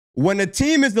When a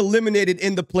team is eliminated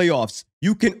in the playoffs,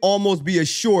 you can almost be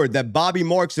assured that Bobby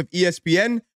Marks of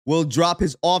ESPN will drop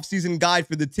his offseason guide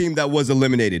for the team that was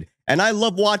eliminated. And I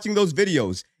love watching those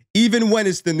videos, even when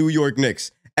it's the New York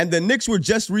Knicks. And the Knicks were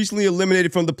just recently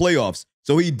eliminated from the playoffs,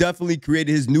 so he definitely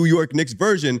created his New York Knicks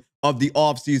version of the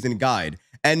offseason guide.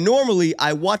 And normally,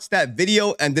 I watch that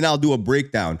video and then I'll do a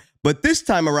breakdown. But this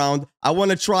time around, I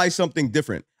want to try something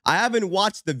different. I haven't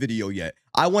watched the video yet.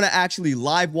 I want to actually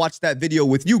live watch that video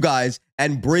with you guys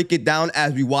and break it down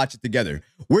as we watch it together.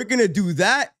 We're going to do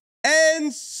that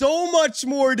and so much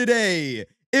more today.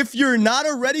 If you're not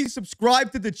already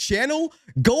subscribed to the channel,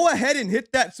 go ahead and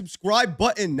hit that subscribe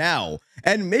button now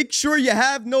and make sure you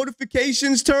have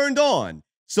notifications turned on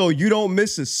so you don't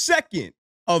miss a second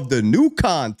of the new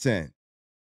content.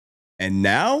 And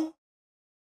now,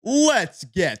 let's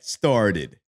get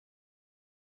started.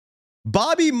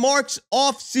 Bobby Marks'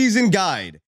 offseason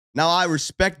guide. Now, I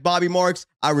respect Bobby Marks.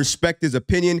 I respect his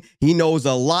opinion. He knows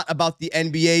a lot about the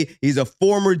NBA. He's a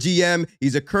former GM.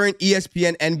 He's a current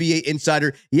ESPN NBA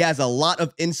insider. He has a lot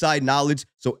of inside knowledge.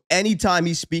 So anytime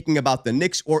he's speaking about the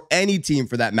Knicks or any team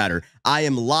for that matter, I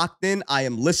am locked in, I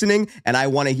am listening, and I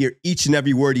want to hear each and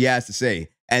every word he has to say.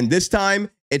 And this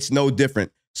time, it's no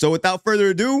different. So without further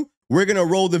ado, we're going to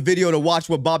roll the video to watch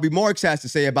what Bobby Marks has to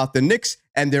say about the Knicks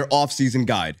and their offseason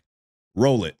guide.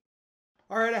 Roll it.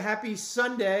 All right, a happy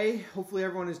Sunday. Hopefully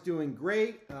everyone is doing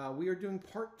great. We are doing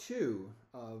part 2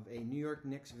 of a New York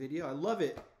Knicks video. I love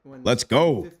it when let's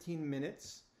go 15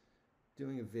 minutes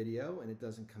doing a video and it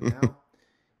doesn't come out.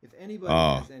 If anybody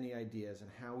has any ideas on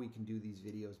how we can do these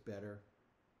videos better.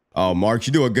 Oh, Mark,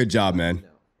 you do a good job, man.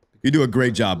 You do a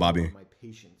great job, Bobby. My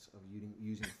patience of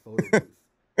using photo booth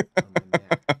on my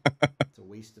Mac. It's a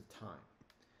waste of time.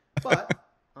 But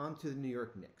on to the New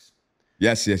York Knicks.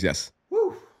 Yes.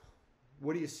 Woo!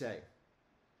 What do you say?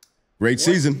 Great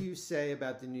season. What do you say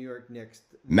about the New York Knicks?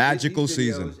 Magical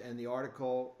season. And the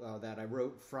article that I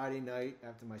wrote Friday night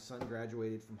after my son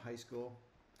graduated from high school.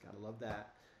 Gotta love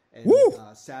that. And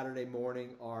Saturday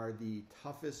morning are the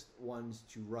toughest ones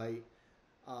to write,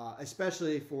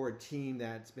 especially for a team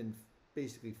that's been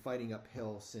basically fighting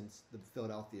uphill since the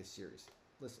Philadelphia series.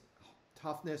 Listen,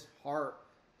 toughness, heart,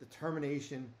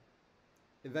 determination.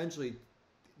 Eventually,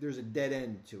 there's a dead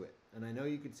end to it. And I know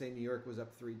you could say New York was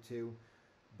up 3-2,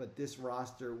 but this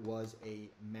roster was a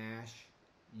mash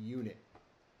unit,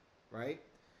 right?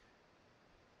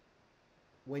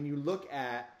 When you look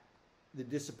at the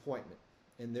disappointment,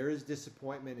 and there is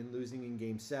disappointment in losing in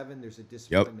Game 7, there's a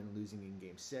disappointment in losing in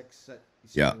Game 6,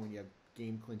 when you have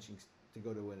game clinching to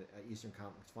go to an Eastern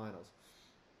Conference Finals.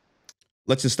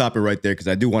 Let's just stop it right there because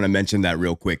I do want to mention that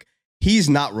real quick. He's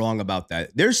not wrong about that.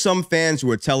 There's some fans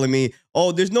who are telling me,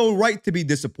 oh, there's no right to be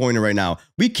disappointed right now.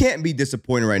 We can't be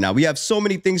disappointed right now. We have so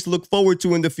many things to look forward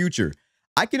to in the future.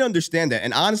 I can understand that.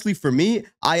 And honestly, for me,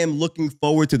 I am looking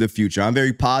forward to the future. I'm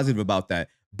very positive about that.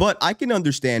 But I can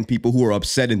understand people who are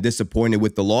upset and disappointed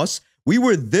with the loss. We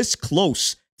were this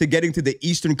close to getting to the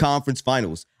Eastern Conference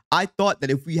Finals. I thought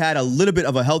that if we had a little bit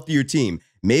of a healthier team,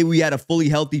 maybe we had a fully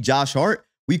healthy Josh Hart,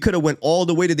 we could have went all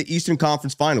the way to the Eastern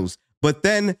Conference Finals. But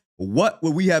then what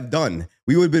would we have done?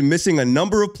 We would have been missing a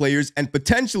number of players and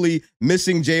potentially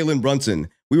missing Jalen Brunson.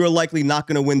 We were likely not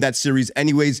going to win that series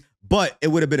anyways, but it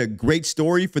would have been a great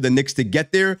story for the Knicks to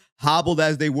get there, hobbled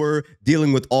as they were,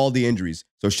 dealing with all the injuries.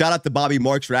 So shout out to Bobby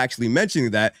Marks for actually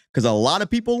mentioning that, because a lot of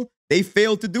people, they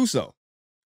failed to do so.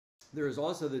 There is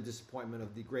also the disappointment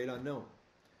of the great unknown.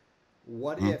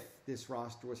 What if this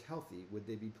roster was healthy? Would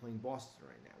they be playing Boston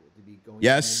right now? Would they be going to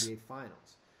the NBA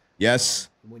Finals? Yes.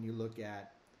 When you look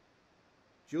at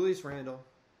Julius Randle,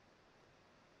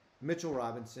 Mitchell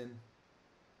Robinson,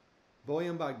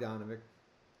 Bojan Bogdanovic,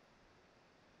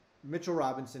 Mitchell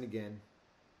Robinson again,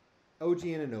 OG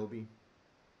Anunoby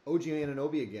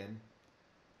again,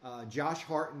 Josh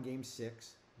Hart in Game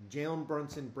 6, Jalen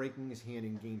Brunson breaking his hand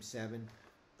in Game 7.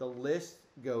 The list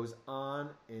goes on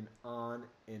and on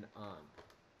and on.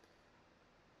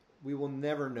 We will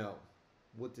never know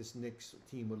what this Knicks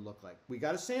team would look like. We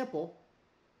got a sample.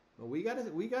 But we got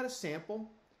a sample.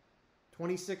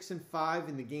 26-5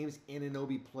 in the games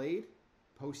Anunoby played,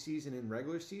 postseason and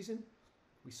regular season.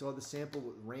 We saw the sample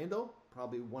with Randall,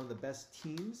 probably one of the best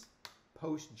teams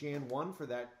post Jan 1 for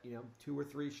that 2 or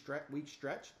 3 week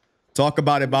stretch. Talk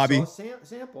about it, Bobby. We saw a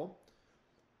sample,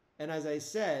 and as I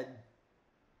said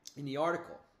in the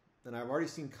article, and I've already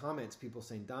seen comments, people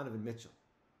saying Donovan Mitchell.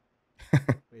 Wait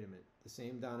a minute, the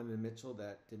same Donovan Mitchell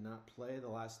that did not play the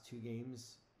last 2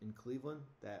 games in Cleveland,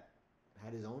 that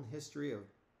had his own history of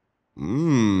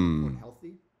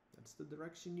healthy. That's the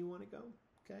direction you want to go.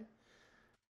 Okay.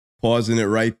 Pausing it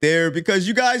right there because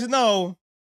you guys know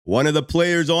one of the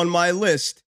players on my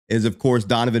list is, of course,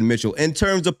 Donovan Mitchell. In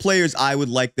terms of players I would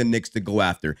like the Knicks to go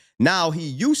after. Now, he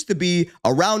used to be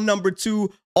around number 2,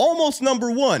 almost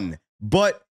number 1,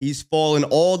 but he's fallen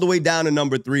all the way down to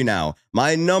number 3 now.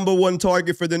 My number 1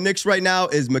 target for the Knicks right now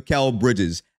is Mikal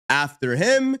Bridges. After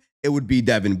him, it would be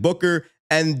Devin Booker,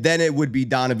 and then it would be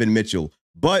Donovan Mitchell.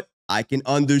 But I can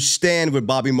understand where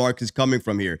Bobby Marks is coming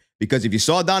from here, because if you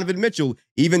saw Donovan Mitchell,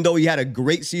 even though he had a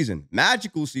great season,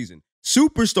 magical season,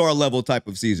 superstar level type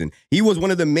of season, he was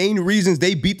one of the main reasons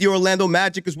they beat the Orlando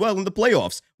Magic as well in the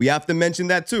playoffs. We have to mention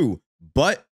that too.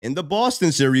 But in the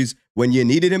Boston series, when you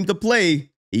needed him to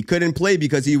play, he couldn't play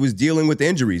because he was dealing with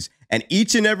injuries. And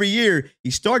each and every year,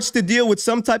 he starts to deal with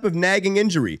some type of nagging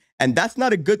injury. And that's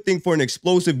not a good thing for an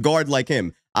explosive guard like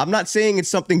him. I'm not saying it's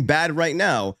something bad right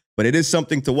now, but it is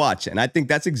something to watch. And I think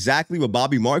that's exactly what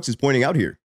Bobby Marks is pointing out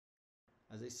here.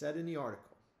 As I said in the article,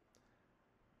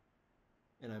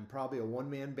 and I'm probably a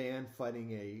one-man band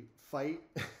fighting a fight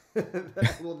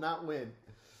that I will not win.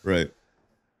 Right.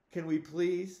 Can we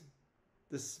please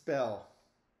dispel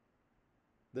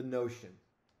the notion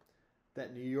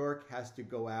that New York has to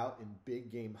go out and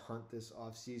big game hunt this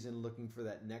offseason looking for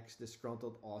that next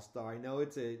disgruntled all-star? I know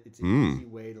it's an easy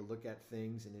way to look at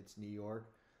things, and it's New York,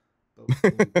 but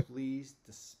can we please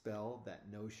dispel that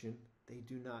notion? They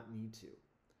do not need to.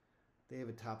 They have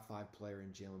a top 5 player in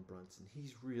Jalen Brunson.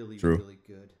 He's really, really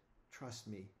good. Trust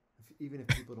me. Even if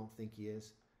people don't think he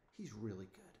is, he's really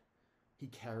good. He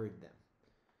carried them.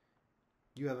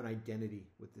 You have an identity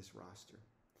with this roster.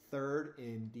 3rd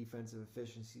in defensive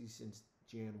efficiency since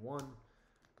Jan 1.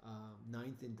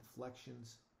 9th in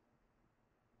deflections.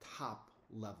 Top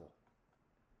level.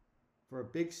 For a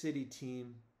big city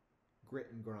team, grit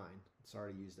and grind.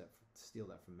 Sorry to steal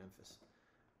that from Memphis.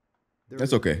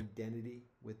 That's okay. Identity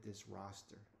with this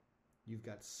roster. You've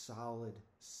got solid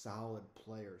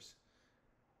players,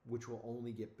 which will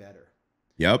only get better.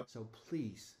 Yep. So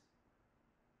please,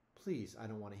 I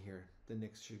don't want to hear the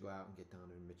Knicks should go out and get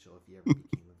Donovan Mitchell if he ever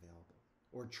became available,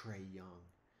 or Trae Young.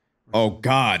 Oh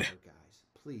God. Guys,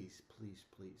 please.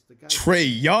 The guy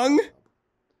Trae Young.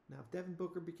 Now, if Devin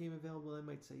Booker became available, I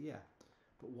might say yeah.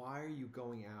 But why are you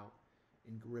going out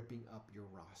and ripping up your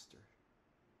roster?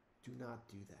 Do not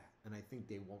do that. And I think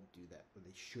they won't do that, but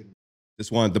they shouldn't.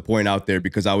 Just wanted to point out there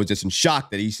because I was just in shock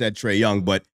that he said Trae Young,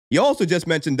 but he also just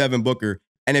mentioned Devin Booker.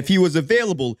 And if he was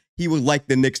available, he would like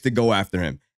the Knicks to go after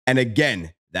him. And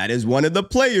again, that is one of the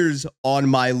players on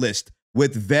my list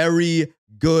with very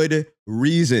good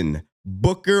reason.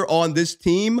 Booker on this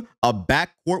team, a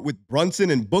backcourt with Brunson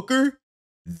and Booker,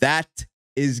 that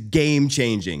is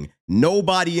game-changing.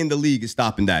 Nobody in the league is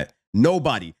stopping that.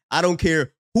 Nobody. I don't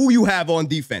care who you have on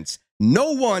defense.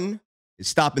 No one is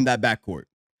stopping that backcourt.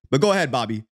 But go ahead,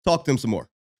 Bobby. Talk to him some more.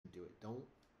 Do it.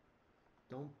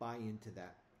 Don't buy into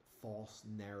that false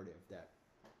narrative that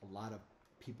a lot of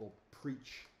people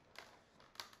preach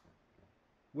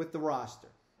with the roster.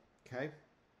 Okay?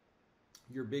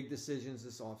 Your big decisions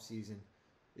this offseason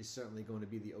is certainly going to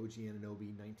be the OG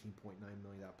Anunoby $19.9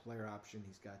 million player option.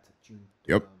 He's got June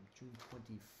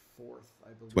 24th,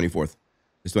 I believe. 24th.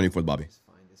 It's 24th, Bobby. Let's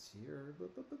find this here.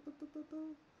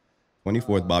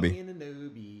 24th, Bobby.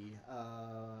 Anunoby,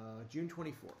 June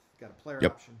 24th. Got a player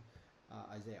option.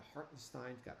 Isaiah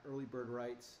Hartenstein's got early bird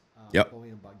rights.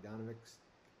 Bojan Bogdanovic's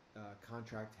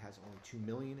contract has only $2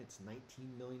 million. It's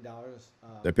 $19 million.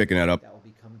 They're picking that up. That will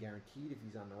become guaranteed if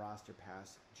he's on the roster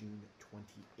past June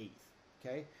 28th.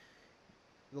 Okay.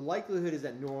 The likelihood is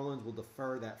that New Orleans will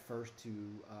defer that first to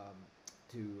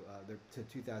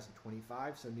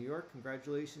 2025. So New York,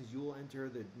 congratulations. You will enter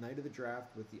the night of the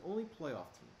draft with the only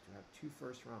playoff team to have 2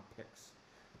 first-round picks,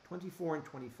 24 and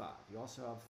 25. You also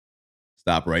have...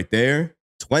 Stop right there.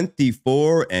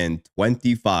 24 and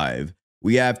 25.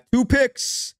 We have 2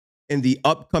 picks in the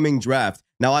upcoming draft.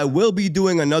 Now, I will be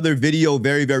doing another video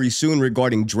very, very soon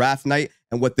regarding draft night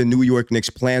and what the New York Knicks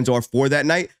plans are for that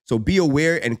night. So be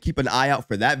aware and keep an eye out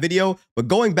for that video. But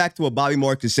going back to what Bobby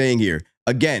Marks is saying here,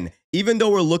 again, even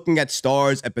though we're looking at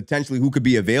stars and potentially who could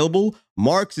be available,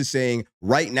 Marks is saying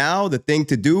right now the thing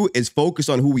to do is focus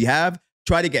on who we have,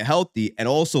 try to get healthy, and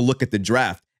also look at the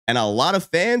draft. And a lot of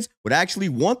fans would actually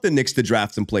want the Knicks to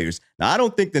draft some players. Now, I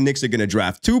don't think the Knicks are going to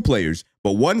draft 2 players,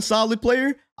 but 1 solid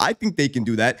player, I think they can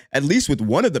do that, at least with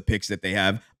one of the picks that they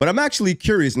have. But I'm actually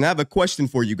curious, and I have a question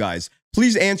for you guys.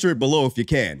 Please answer it below if you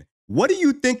can. What do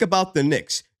you think about the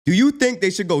Knicks? Do you think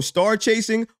they should go star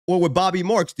chasing? Or with Bobby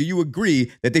Marks, do you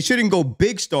agree that they shouldn't go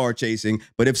big star chasing,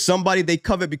 but if somebody they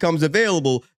covet becomes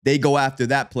available, they go after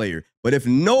that player? But if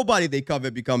nobody they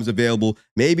covet becomes available,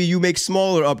 maybe you make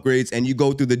smaller upgrades and you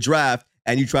go through the draft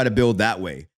and you try to build that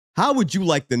way. How would you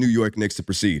like the New York Knicks to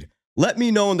proceed? Let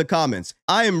me know in the comments.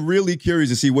 I am really curious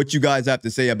to see what you guys have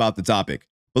to say about the topic.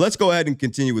 But let's go ahead and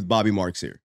continue with Bobby Marks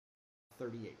here.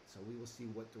 38. So we will see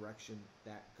what direction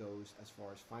that goes as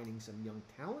far as finding some young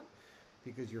talent,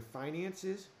 because your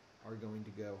finances are going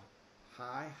to go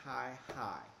high, high,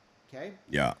 high. Okay?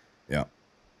 Yeah.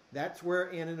 That's where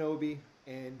Anunoby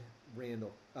and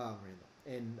Randall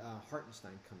and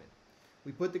Hartenstein come in.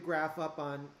 We put the graph up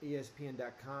on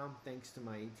ESPN.com thanks to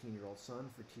my 18-year-old son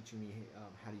for teaching me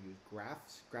how to use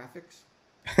graphics.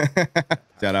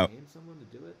 Shout out. Paying someone to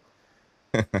do it.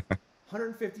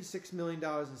 $156 million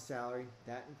in salary.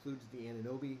 That includes the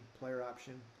Anunoby player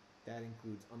option. That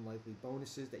includes unlikely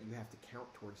bonuses that you have to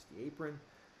count towards the apron.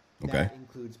 That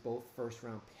includes both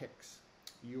first-round picks.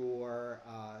 Your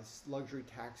luxury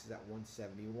tax is at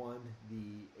 $171.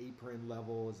 The apron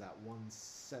level is at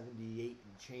 $178 and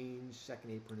change.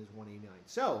 Second apron is $189.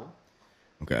 So,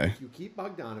 if you keep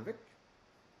Bogdanovic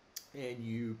and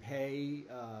you pay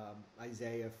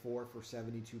Isaiah for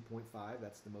 $72.5,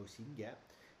 that's the most he can get,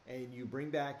 and you bring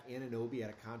back Anunoby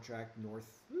at a contract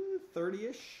north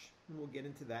 30-ish, and we'll get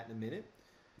into that in a minute.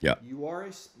 Yeah, you are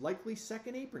a likely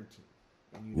second apron team.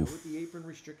 And you know what the apron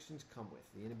restrictions come with.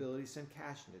 The inability to send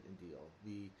cash in a deal.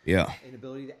 The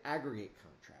inability to aggregate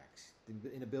contracts.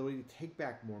 The inability to take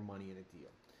back more money in a deal.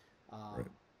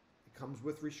 It comes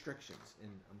with restrictions.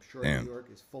 And I'm sure New York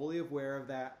is fully aware of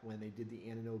that when they did the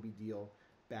Anunoby deal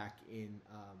back in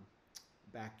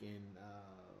what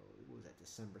was that,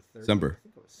 December 30th? December. I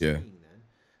think it was skiing then.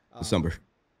 December.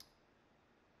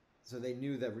 So they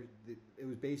knew that it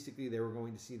was basically they were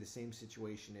going to see the same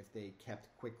situation if they kept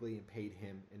quickly and paid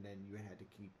him, and then you had to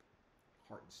keep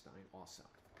Hartenstein also.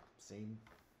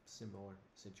 Similar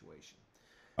situation.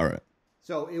 All right.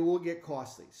 So it will get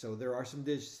costly. So there are some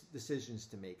decisions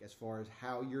to make as far as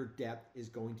how your depth is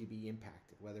going to be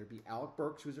impacted, whether it be Alec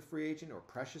Burks, who's a free agent, or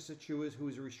Precious Achiuwa, who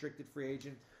is a restricted free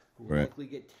agent, who will likely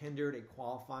get tendered a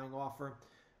qualifying offer.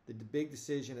 The big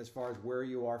decision as far as where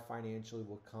you are financially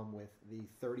will come with the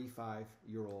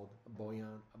 35-year-old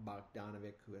Bojan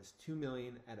Bogdanovic, who has $2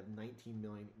 million out of $19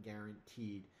 million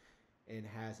guaranteed and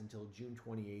has until June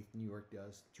 28th, New York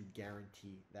does, to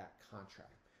guarantee that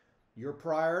contract. Your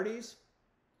priorities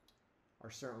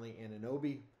are certainly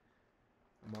Anunoby.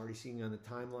 I'm already seeing on the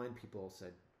timeline people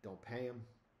said, don't pay him.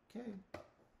 Okay.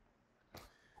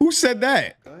 Who said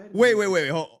that? Go ahead. Wait.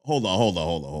 Hold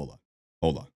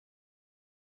on.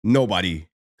 Nobody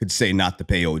could say not to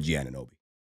pay OG Anunoby.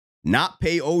 Not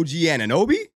pay OG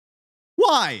Anunoby?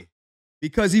 Why?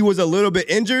 Because he was a little bit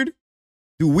injured?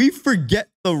 Do we forget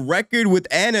the record with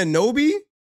Anunoby?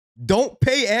 Don't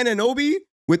pay Anunoby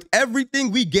with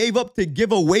everything we gave up to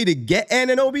give away to get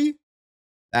Anunoby?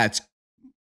 That's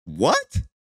what?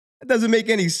 That doesn't make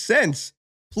any sense.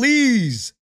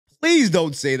 Please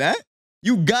don't say that.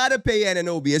 You gotta pay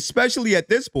Anunoby, especially at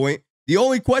this point. The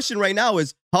only question right now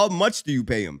is how much do you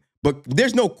pay him? But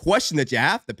there's no question that you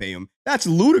have to pay him. That's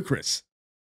ludicrous.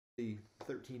 The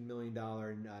 $13 million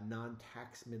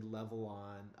non-tax mid-level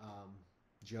on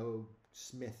Joe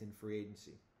Smith in free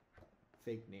agency.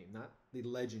 Fake name, not the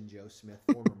legend Joe Smith,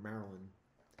 former Maryland.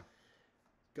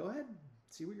 Go ahead,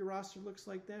 see what your roster looks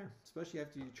like there, especially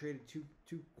after you traded two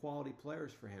quality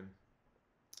players for him.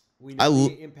 We know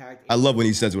the impact. I love when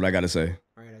he says what I got to say.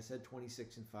 All right, I said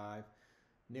 26-5.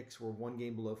 Knicks were one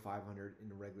game below 500 in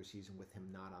the regular season with him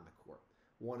not on the court.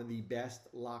 One of the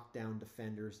best lockdown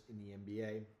defenders in the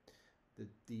NBA.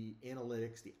 The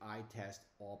analytics, the eye test,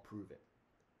 all prove it.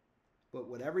 But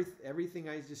everything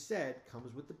I just said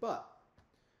comes with the but.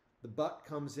 The but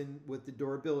comes in with the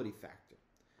durability factor.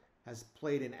 Has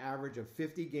played an average of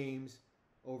 50 games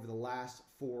over the last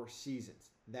 4 seasons.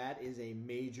 That is a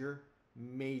major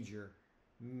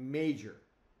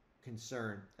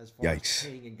concern as far as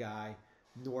paying a guy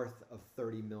north of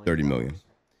 $30 million. 30 million.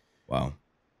 Wow.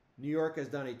 New York has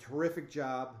done a terrific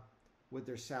job with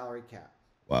their salary cap.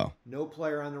 Wow. No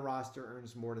player on the roster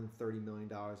earns more than $30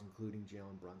 million, including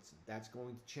Jalen Brunson. That's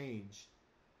going to change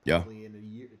probably in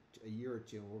a year or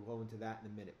two, and we'll go into that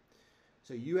in a minute.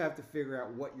 So you have to figure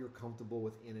out what you're comfortable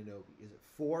with Anunoby. Is it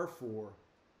 4-4,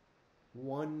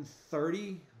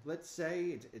 130? Let's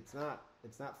say it's not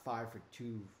 5 for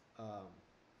 2.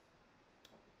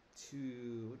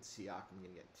 What's Siakam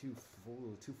gonna get?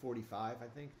 245, I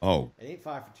think. Oh, it ain't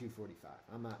 5 for 245.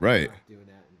 I'm not doing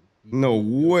that. No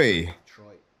way.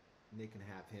 Detroit, and they can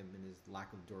have him and his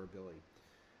lack of durability.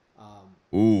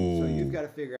 Ooh. So you've got to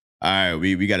figure out. All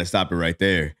right, we got to stop it right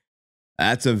there.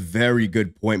 That's a very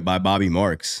good point by Bobby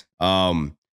Marks.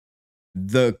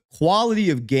 The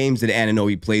quality of games that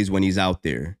Anunoby plays when he's out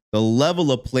there, the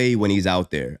level of play when he's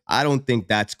out there, I don't think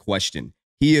that's questioned.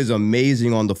 He is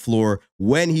amazing on the floor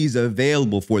when he's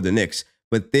available for the Knicks.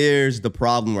 But there's the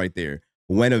problem right there.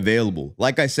 When available,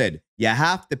 like I said, you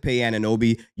have to pay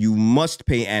Anunoby. You must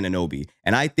pay Anunoby.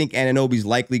 And I think Anunoby's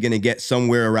likely going to get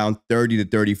somewhere around 30 to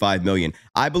 35 million.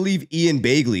 I believe Ian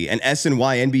Bagley, an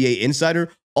SNY NBA insider,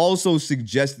 also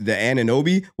suggested that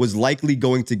Anunoby was likely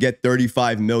going to get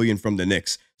 35 million from the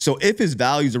Knicks. So if his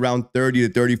value is around 30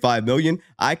 to 35 million,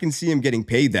 I can see him getting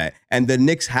paid that. And the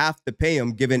Knicks have to pay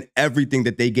him given everything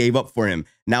that they gave up for him.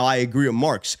 Now, I agree with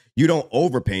Marks. You don't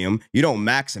overpay him. You don't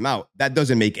max him out. That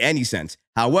doesn't make any sense.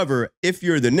 However, if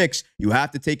you're the Knicks, you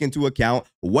have to take into account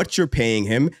what you're paying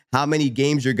him, how many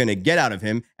games you're going to get out of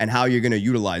him, and how you're going to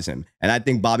utilize him. And I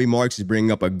think Bobby Marks is bringing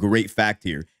up a great fact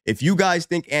here. If you guys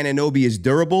think Anunoby is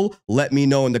durable, let me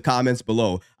know in the comments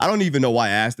below. I don't even know why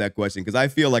I asked that question because I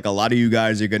feel like a lot of you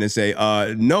guys are going to say,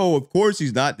 no, of course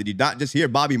he's not. Did you not just hear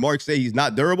Bobby Marks say he's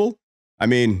not durable? I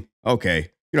mean,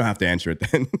 okay, you don't have to answer it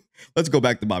then. Let's go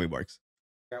back to Bobby Marks.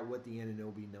 What the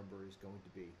Anunoby number is going to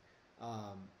be.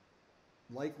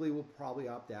 Likely will probably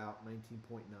opt out,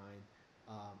 19.9.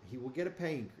 He will get a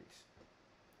pay increase.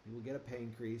 He will get a pay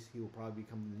increase. He will probably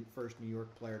become the first New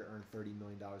York player to earn $30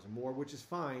 million or more, which is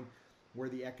fine where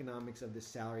the economics of this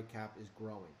salary cap is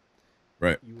growing.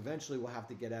 Right. You eventually will have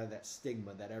to get out of that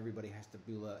stigma that everybody has to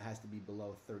be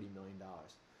below $30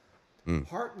 million.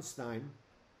 Hartenstein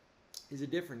is a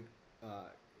different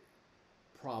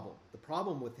problem. The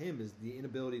problem with him is the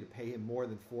inability to pay him more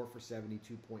than 4 for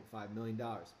 $72.5 million.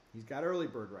 He's got early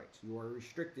bird rights. You are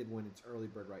restricted when it's early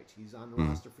bird rights. He's on the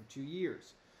roster for 2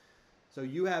 years. So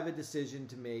you have a decision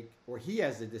to make, or he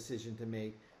has a decision to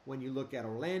make when you look at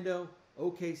Orlando,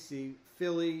 OKC,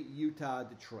 Philly, Utah,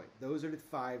 Detroit. Those are the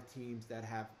 5 teams that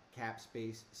have cap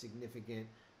space, significant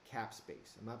cap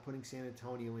space. I'm not putting San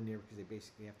Antonio in there because they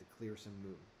basically have to clear some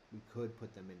room. We could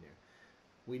put them in there.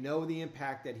 We know the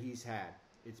impact that he's had.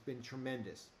 It's been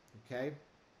tremendous, okay?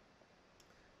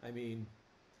 I mean,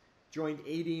 joined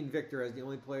AD and Victor as the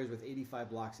only players with 85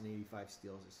 blocks and 85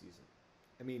 steals this season.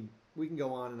 I mean, we can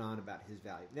go on and on about his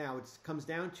value. Now, it comes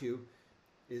down to,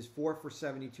 is 4 for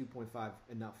 72.5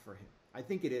 enough for him? I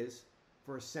think it is.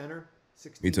 For a center,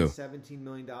 $16 to $17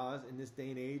 million in this day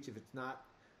and age, if it's not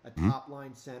a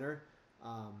top-line center.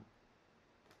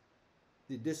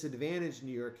 The disadvantage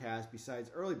New York has,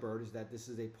 besides early bird, is that this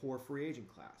is a poor free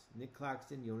agent class. Nick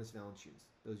Claxton, Jonas Valanciunas.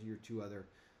 Those are your 2 other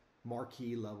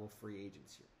marquee-level free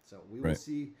agents here. So we will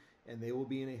see, and they will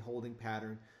be in a holding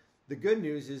pattern. The good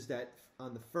news is that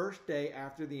on the first day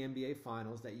after the NBA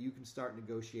Finals, that you can start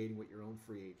negotiating with your own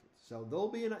free agents. So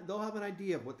they'll have an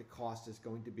idea of what the cost is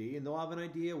going to be, and they'll have an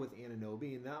idea with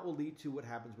Anunoby, and that will lead to what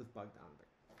happens with Bogdanovic.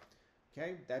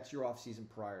 Okay, that's your offseason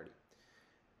priority.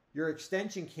 Your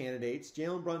extension candidates,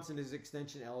 Jalen Brunson is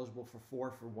extension eligible for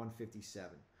 4 for 157.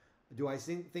 Do I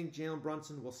think Jalen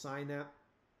Brunson will sign that?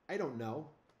 I don't know.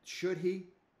 Should he?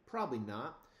 Probably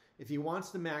not. If he wants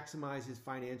to maximize his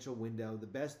financial window, the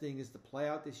best thing is to play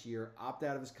out this year, opt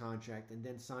out of his contract, and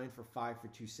then sign for 5 for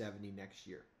 270 next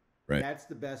year. Right. That's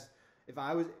the best. If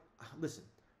I was, listen,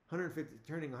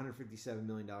 turning $157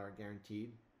 million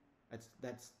guaranteed,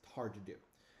 that's hard to do.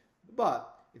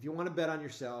 But if you want to bet on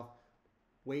yourself,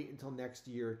 wait until next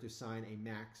year to sign a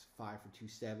max 5 for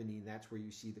 270. And that's where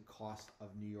you see the cost of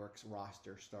New York's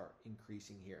roster start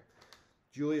increasing here.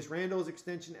 Julius Randle is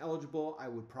extension eligible. I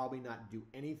would probably not do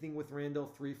anything with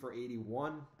Randle. 3 for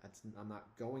 81. I'm not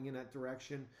going in that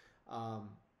direction,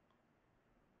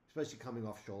 especially coming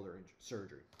off shoulder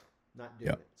surgery. Not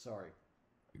doing it. Sorry.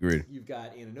 Agreed. You've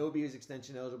got Anunoby is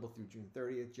extension eligible through June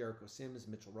 30th. Jericho Sims,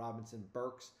 Mitchell Robinson,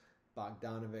 Burks,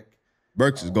 Bogdanovic.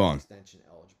 Burks is gone. Extension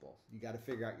eligible. You got to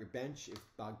figure out your bench if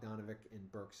Bogdanovic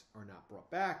and Burks are not brought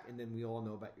back, and then we all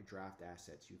know about your draft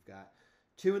assets. You've got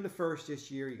 2 in the first this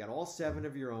year. You got all 7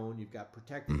 of your own. You've got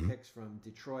protected picks from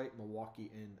Detroit,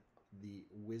 Milwaukee, and the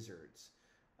Wizards,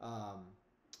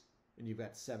 and you've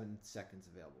got 7 seconds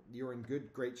available. You're in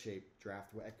great shape draft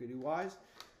equity wise.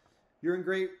 You're in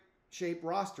great shape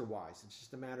roster wise. It's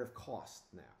just a matter of cost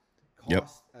now.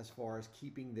 Cost as far as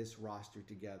keeping this roster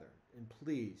together. And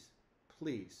please,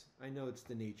 I know it's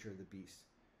the nature of the beast.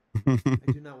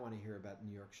 I do not want to hear about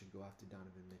New York should go after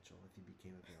Donovan Mitchell if he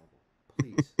became available.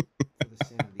 Please, for the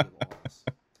sanity of all of us.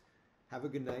 Have a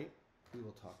good night. We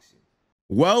will talk soon.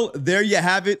 Well, there you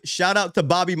have it. Shout out to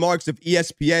Bobby Marks of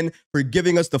ESPN for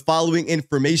giving us the following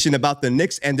information about the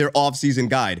Knicks and their offseason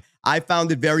guide. I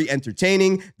found it very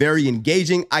entertaining, very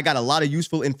engaging. I got a lot of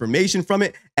useful information from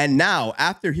it. And now,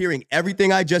 after hearing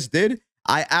everything I just did,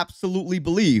 I absolutely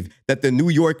believe that the New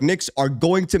York Knicks are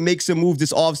going to make some moves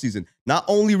this offseason. Not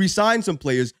only resign some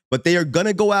players, but they are going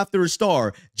to go after a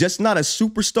star, just not a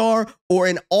superstar or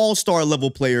an all-star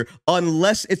level player,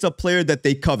 unless it's a player that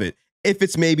they covet. If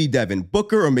it's maybe Devin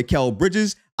Booker or Mikal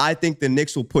Bridges, I think the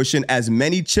Knicks will push in as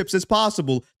many chips as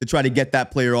possible to try to get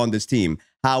that player on this team.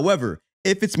 However,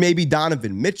 if it's maybe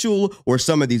Donovan Mitchell or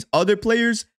some of these other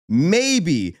players,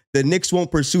 maybe the Knicks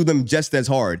won't pursue them just as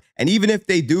hard. And even if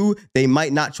they do, they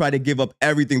might not try to give up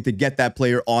everything to get that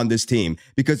player on this team.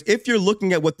 Because if you're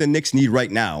looking at what the Knicks need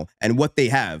right now and what they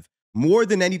have, more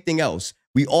than anything else,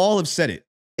 we all have said it.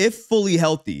 If fully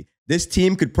healthy, this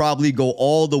team could probably go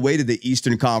all the way to the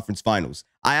Eastern Conference Finals.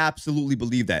 I absolutely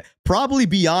believe that. Probably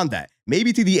beyond that,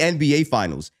 maybe to the NBA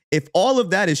Finals. If all of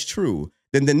that is true,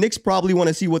 then the Knicks probably want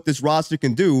to see what this roster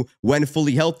can do when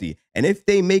fully healthy. And if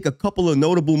they make a couple of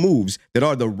notable moves that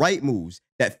are the right moves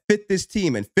that fit this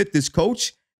team and fit this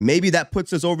coach, maybe that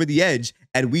puts us over the edge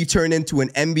and we turn into an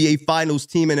NBA Finals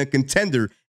team and a contender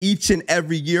each and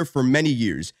every year for many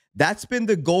years. That's been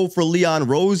the goal for Leon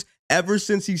Rose ever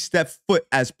since he stepped foot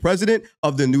as president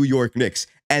of the New York Knicks.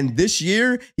 And this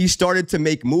year, he started to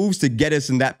make moves to get us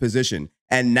in that position.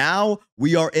 And now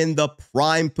we are in the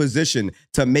prime position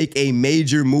to make a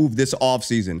major move this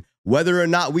offseason. Whether or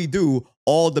not we do,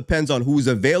 all depends on who's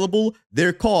available,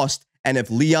 their cost, and if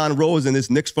Leon Rose and this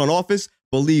Knicks front office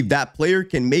believe that player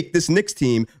can make this Knicks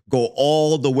team go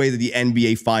all the way to the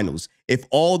NBA Finals. If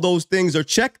all those things are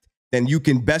checked, then you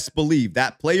can best believe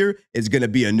that player is going to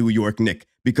be a New York Knick,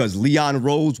 because Leon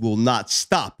Rose will not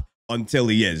stop until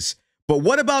he is. But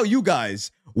what about you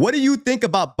guys? What do you think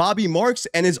about Bobby Marks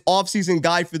and his offseason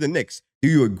guide for the Knicks? Do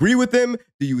you agree with him?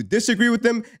 Do you disagree with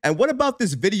him? And what about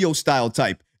this video style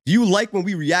type? Do you like when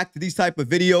we react to these type of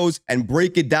videos and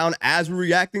break it down as we're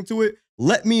reacting to it?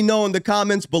 Let me know in the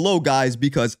comments below, guys,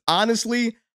 because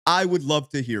honestly, I would love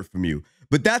to hear from you.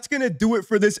 But that's going to do it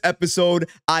for this episode.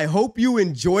 I hope you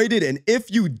enjoyed it. And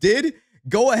if you did,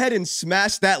 go ahead and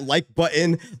smash that like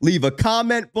button, leave a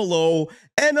comment below.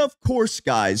 And of course,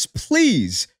 guys,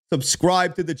 please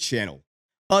subscribe to the channel.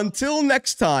 Until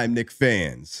next time, Knick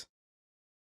fans.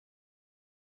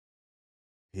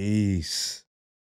 Peace.